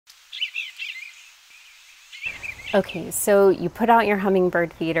Okay, so you put out your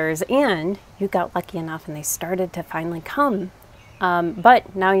hummingbird feeders and you got lucky enough and they started to finally come.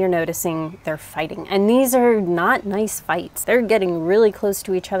 But now you're noticing they're fighting. And these are not nice fights. They're getting really close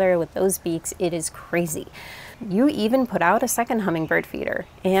to each other with those beaks. It is crazy. You even put out a second hummingbird feeder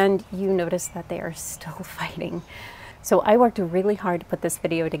and you notice that they are still fighting. So I worked really hard to put this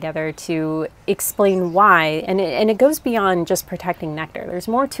video together to explain why, and it goes beyond just protecting nectar. There's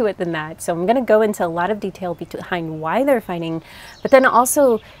more to it than that. So I'm going to go into a lot of detail behind why they're fighting, but then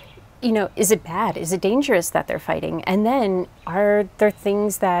also, you know, is it bad? Is it dangerous that they're fighting? And then are there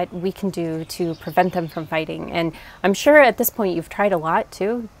things that we can do to prevent them from fighting? And I'm sure at this point you've tried a lot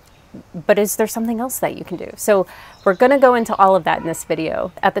too. But is there something else that you can do? So we're going to go into all of that in this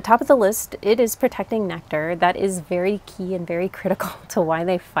video. At the top of the list, it is protecting nectar. That is very key and very critical to why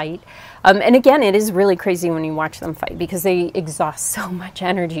they fight. And again, it is really crazy when you watch them fight because they exhaust so much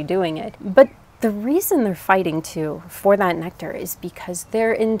energy doing it. But the reason they're fighting too for that nectar is because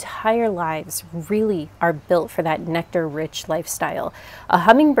their entire lives really are built for that nectar-rich lifestyle. A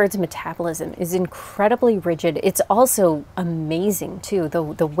hummingbird's metabolism is incredibly rigid. It's also amazing too, the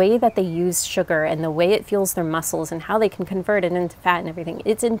way that they use sugar and the way it fuels their muscles and how they can convert it into fat and everything.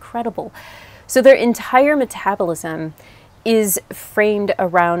 It's incredible. So their entire metabolism is framed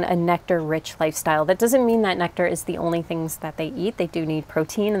around a nectar-rich lifestyle. That doesn't mean that nectar is the only things that they eat. They do need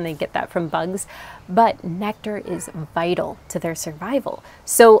protein and they get that from bugs, but nectar is vital to their survival.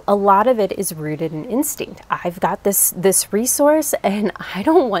 So a lot of it is rooted in instinct. I've got this resource and I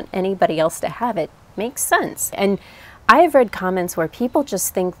don't want anybody else to have it. Makes sense. And I have read comments where people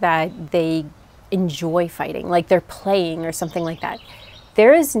just think that they enjoy fighting, like they're playing or something like that.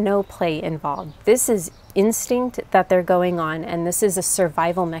 There is no play involved. This is instinct that they're going on, and this is a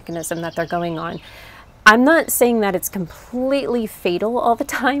survival mechanism that they're going on. I'm not saying that it's completely fatal all the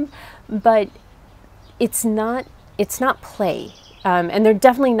time, but it's not play. And they're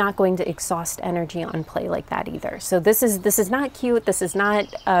definitely not going to exhaust energy on play like that either. So this is not cute. This is not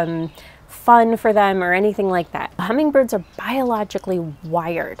fun for them or anything like that. Hummingbirds are biologically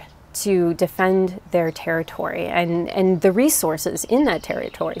wired to defend their territory and the resources in that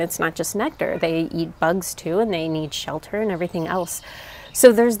territory. It's not just nectar. They eat bugs too, and they need shelter and everything else.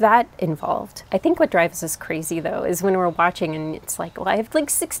 So there's that involved. I think what drives us crazy though is when we're watching and it's like, well, I have like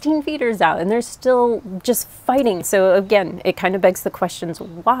 16 feeders out and they're still just fighting. So again, it kind of begs the questions,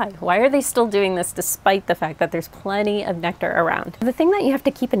 why? Why are they still doing this despite the fact that there's plenty of nectar around? The thing that you have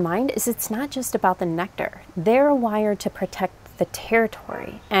to keep in mind is it's not just about the nectar. They're wired to protect the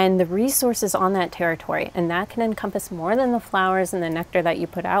territory and the resources on that territory, and that can encompass more than the flowers and the nectar that you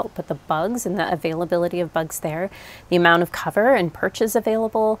put out, but the bugs and the availability of bugs there, the amount of cover and perches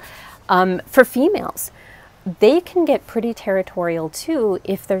available. For females, they can get pretty territorial too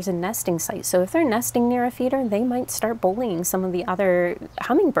if there's a nesting site. So if they're nesting near a feeder, they might start bullying some of the other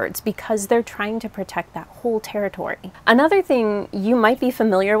hummingbirds because they're trying to protect that whole territory. Another thing you might be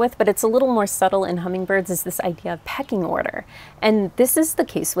familiar with, but it's a little more subtle in hummingbirds, is this idea of pecking order. And this is the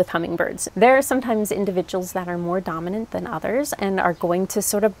case with hummingbirds. There are sometimes individuals that are more dominant than others and are going to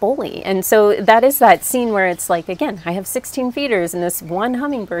sort of bully. And so that is that scene where it's like, again, I have 16 feeders and this one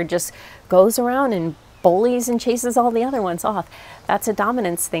hummingbird just goes around and bullies and chases all the other ones off. That's a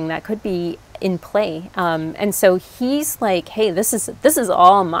dominance thing that could be in play. And so he's like, hey, this is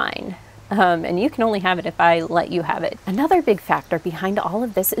all mine. And you can only have it if I let you have it. Another big factor behind all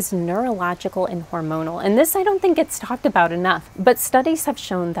of this is neurological and hormonal. And this I don't think gets talked about enough, but studies have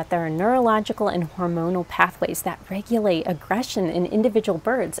shown that there are neurological and hormonal pathways that regulate aggression in individual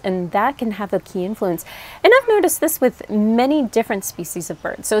birds, and that can have a key influence. And I've noticed this with many different species of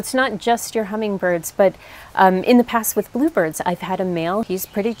birds. So it's not just your hummingbirds, but in the past with bluebirds, I've had a male, he's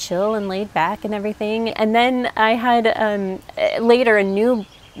pretty chill and laid back and everything. And then I had later a new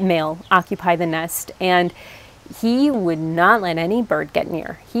male occupy the nest, and he would not let any bird get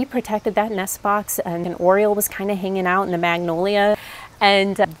near. He protected that nest box, and an oriole was kind of hanging out in the magnolia,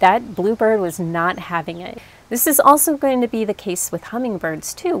 and that bluebird was not having it. This is also going to be the case with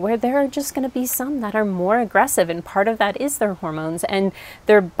hummingbirds too, where there are just going to be some that are more aggressive, and part of that is their hormones and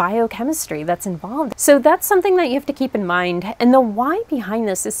their biochemistry that's involved. So that's something that you have to keep in mind. And the why behind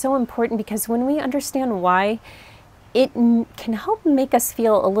this is so important, because when we understand why, it can help make us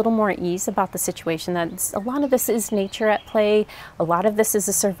feel a little more at ease about the situation. That a lot of this is nature at play, a lot of this is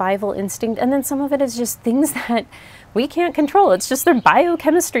a survival instinct, and then some of it is just things that we can't control. It's just their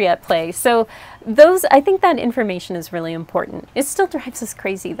biochemistry at play. So I think that information is really important. It still drives us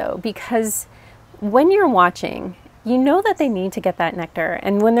crazy though, because when you're watching you know that they need to get that nectar.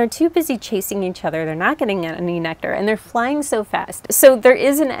 And when they're too busy chasing each other, they're not getting any nectar, and they're flying so fast. So there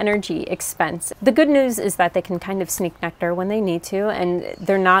is an energy expense. The good news is that they can kind of sneak nectar when they need to, and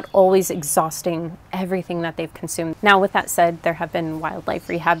they're not always exhausting everything that they've consumed. Now, with that said, there have been wildlife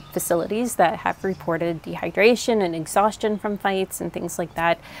rehab facilities that have reported dehydration and exhaustion from fights and things like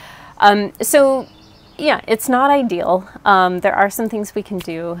that. So yeah, it's not ideal. There are some things we can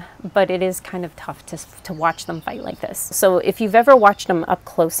do, but it is kind of tough to watch them fight like this. So if you've ever watched them up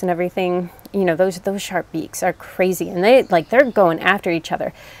close and everything, you know, those sharp beaks are crazy, and they're going after each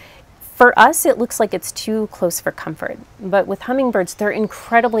other. For us, it looks like it's too close for comfort, but with hummingbirds, they're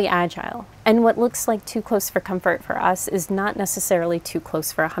incredibly agile. And what looks like too close for comfort for us is not necessarily too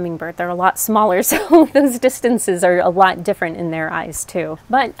close for a hummingbird. They're a lot smaller, so those distances are a lot different in their eyes too.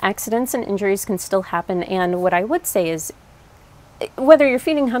 But accidents and injuries can still happen, and what I would say is, whether you're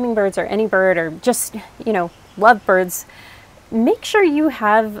feeding hummingbirds or any bird, or just, you know, love birds, make sure you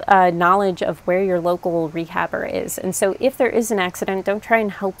have knowledge of where your local rehabber is. And so if there is an accident, don't try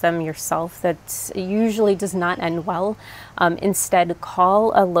and help them yourself. That usually does not end well. Instead,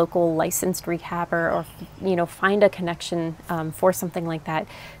 call a local licensed rehabber, or, you know, find a connection for something like that.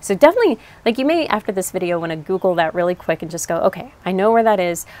 So definitely, like, you may, after this video, want to Google that really quick and just go, okay, I know where that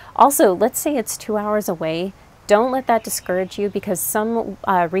is. Also, let's say it's 2 hours away. Don't let that discourage you, because some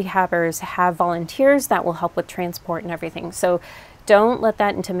rehabbers have volunteers that will help with transport and everything. So don't let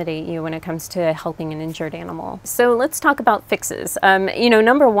that intimidate you when it comes to helping an injured animal. So let's talk about fixes. You know,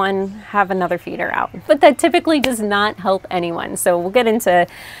 number one, have another feeder out. But that typically does not help anyone. So we'll get into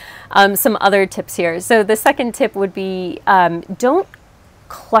some other tips here. So the second tip would be, don't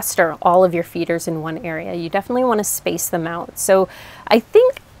cluster all of your feeders in one area. You definitely want to space them out. So I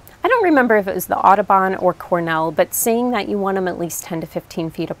don't remember if it was the Audubon or Cornell, but saying that you want them at least 10 to 15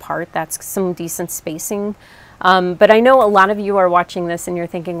 feet apart, that's some decent spacing. But I know a lot of you are watching this and you're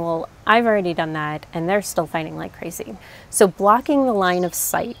thinking, well, I've already done that, and they're still fighting like crazy. So blocking the line of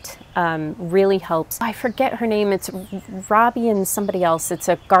sight really helps. I forget her name. It's Robbie and somebody else. It's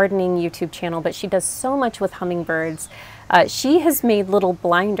a gardening YouTube channel, but she does so much with hummingbirds. She has made little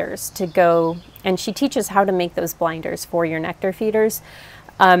blinders to go, and she teaches how to make those blinders for your nectar feeders.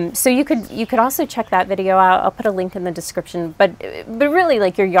 So you could also check that video out. I'll put a link in the description. But really,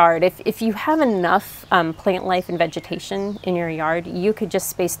 like, your yard, if you have enough plant life and vegetation in your yard, you could just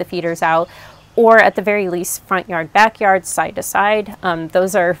space the feeders out, or at the very least, front yard, backyard, side to side.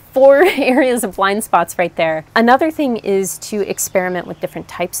 Those are 4 areas of blind spots right there. Another thing is to experiment with different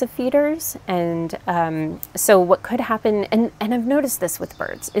types of feeders. And so what could happen, and I've noticed this with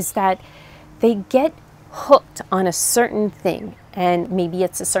birds, is that they get hooked on a certain thing, and maybe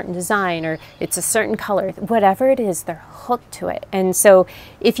it's a certain design or it's a certain color, whatever it is, they're hooked to it. And so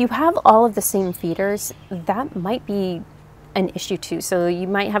if you have all of the same feeders, that might be an issue too. So you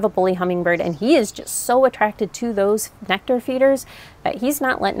might have a bully hummingbird, and he is just so attracted to those nectar feeders that he's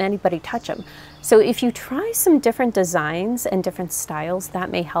not letting anybody touch them. So if you try some different designs and different styles,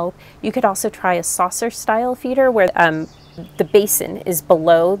 that may help. You could also try a saucer style feeder where the basin is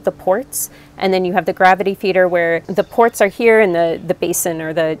below the ports, and then you have the gravity feeder where the ports are here and the basin,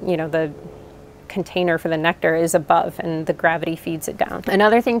 or the, you know, the container for the nectar is above, and the gravity feeds it down.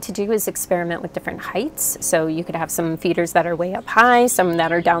 Another thing to do is experiment with different heights. So you could have some feeders that are way up high, some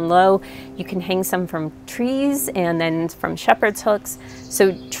that are down low. You can hang some from trees and then from shepherd's hooks.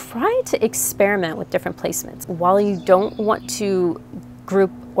 So try to experiment with different placements. While you don't want to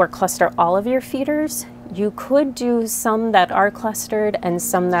group or cluster all of your feeders, you could do some that are clustered and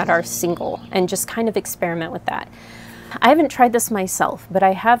some that are single, and just kind of experiment with that. I haven't tried this myself, but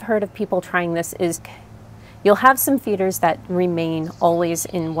I have heard of people trying this. Is you'll have some feeders that remain always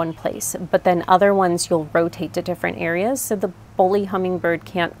in one place, but then other ones you'll rotate to different areas, so the bully hummingbird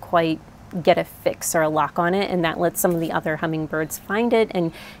can't quite get a fix or a lock on it, and that lets some of the other hummingbirds find it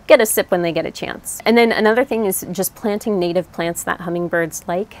and get a sip when they get a chance. And then another thing is just planting native plants that hummingbirds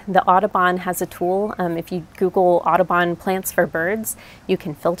like. The Audubon has a tool. If you Google Audubon plants for birds, you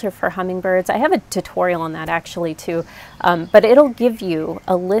can filter for hummingbirds. I have a tutorial on that actually too, but it'll give you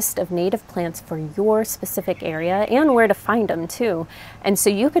a list of native plants for your specific area and where to find them too. And so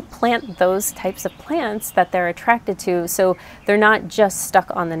you could plant those types of plants that they're attracted to, so they're not just stuck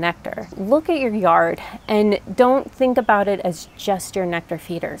on the nectar. Look at your yard and don't think about it as just your nectar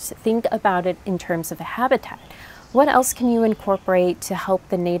feeders. Think about it in terms of a habitat. What else can you incorporate to help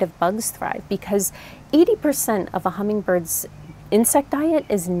the native bugs thrive? Because 80% of a hummingbird's insect diet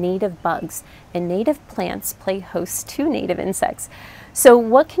is native bugs, and native plants play host to native insects. So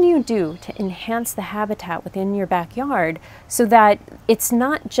what can you do to enhance the habitat within your backyard so that it's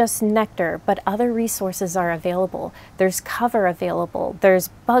not just nectar, but other resources are available? There's cover available, there's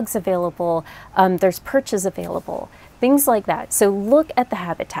bugs available, there's perches available, things like that. So look at the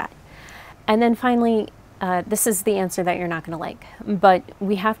habitat. And then finally, this is the answer that you're not going to like, but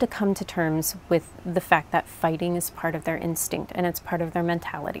we have to come to terms with the fact that fighting is part of their instinct and it's part of their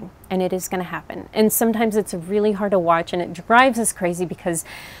mentality, and it is going to happen. And sometimes it's really hard to watch, and it drives us crazy because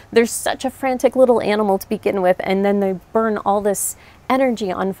they're such a frantic little animal to begin with, and then they burn all this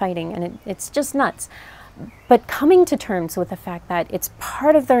energy on fighting, and it's just nuts. But coming to terms with the fact that it's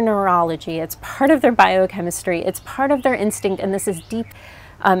part of their neurology, it's part of their biochemistry, it's part of their instinct, and this is deep,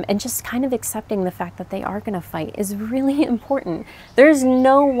 and just kind of accepting the fact that they are going to fight is really important. There's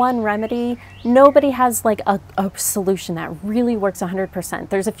no one remedy. Nobody has like a solution that really works 100%.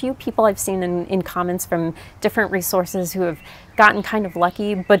 There's a few people I've seen in comments from different resources who have gotten kind of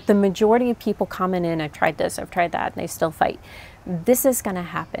lucky, but the majority of people comment in, I've tried this, I've tried that, and they still fight. This is going to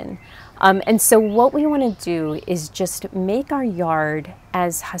happen. And so what we want to do is just make our yard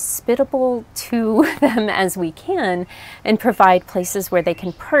as hospitable to them as we can, and provide places where they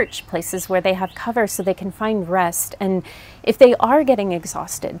can perch, places where they have cover so they can find rest. And if they are getting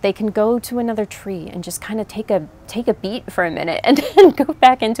exhausted, they can go to another tree and just kind of take a beat for a minute and then go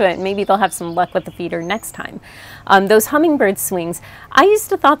back into it. Maybe they'll have some luck with the feeder next time. Those hummingbird swings, I used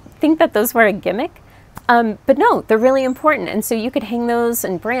to think that those were a gimmick. But no, they're really important. And so you could hang those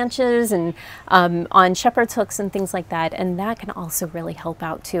in branches and on shepherd's hooks and things like that. And that can also really help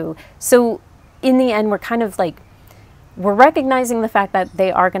out too. So in the end, we're kind of like, we're recognizing the fact that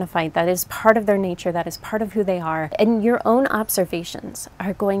they are going to fight. That is part of their nature. That is part of who they are. And your own observations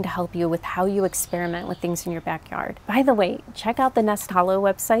are going to help you with how you experiment with things in your backyard. By the way, check out the Nest Hollow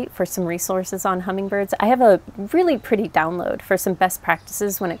website for some resources on hummingbirds. I have a really pretty download for some best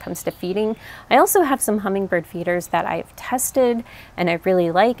practices when it comes to feeding. I also have some hummingbird feeders that I've tested and I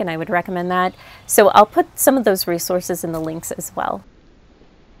really like, and I would recommend that. So I'll put some of those resources in the links as well.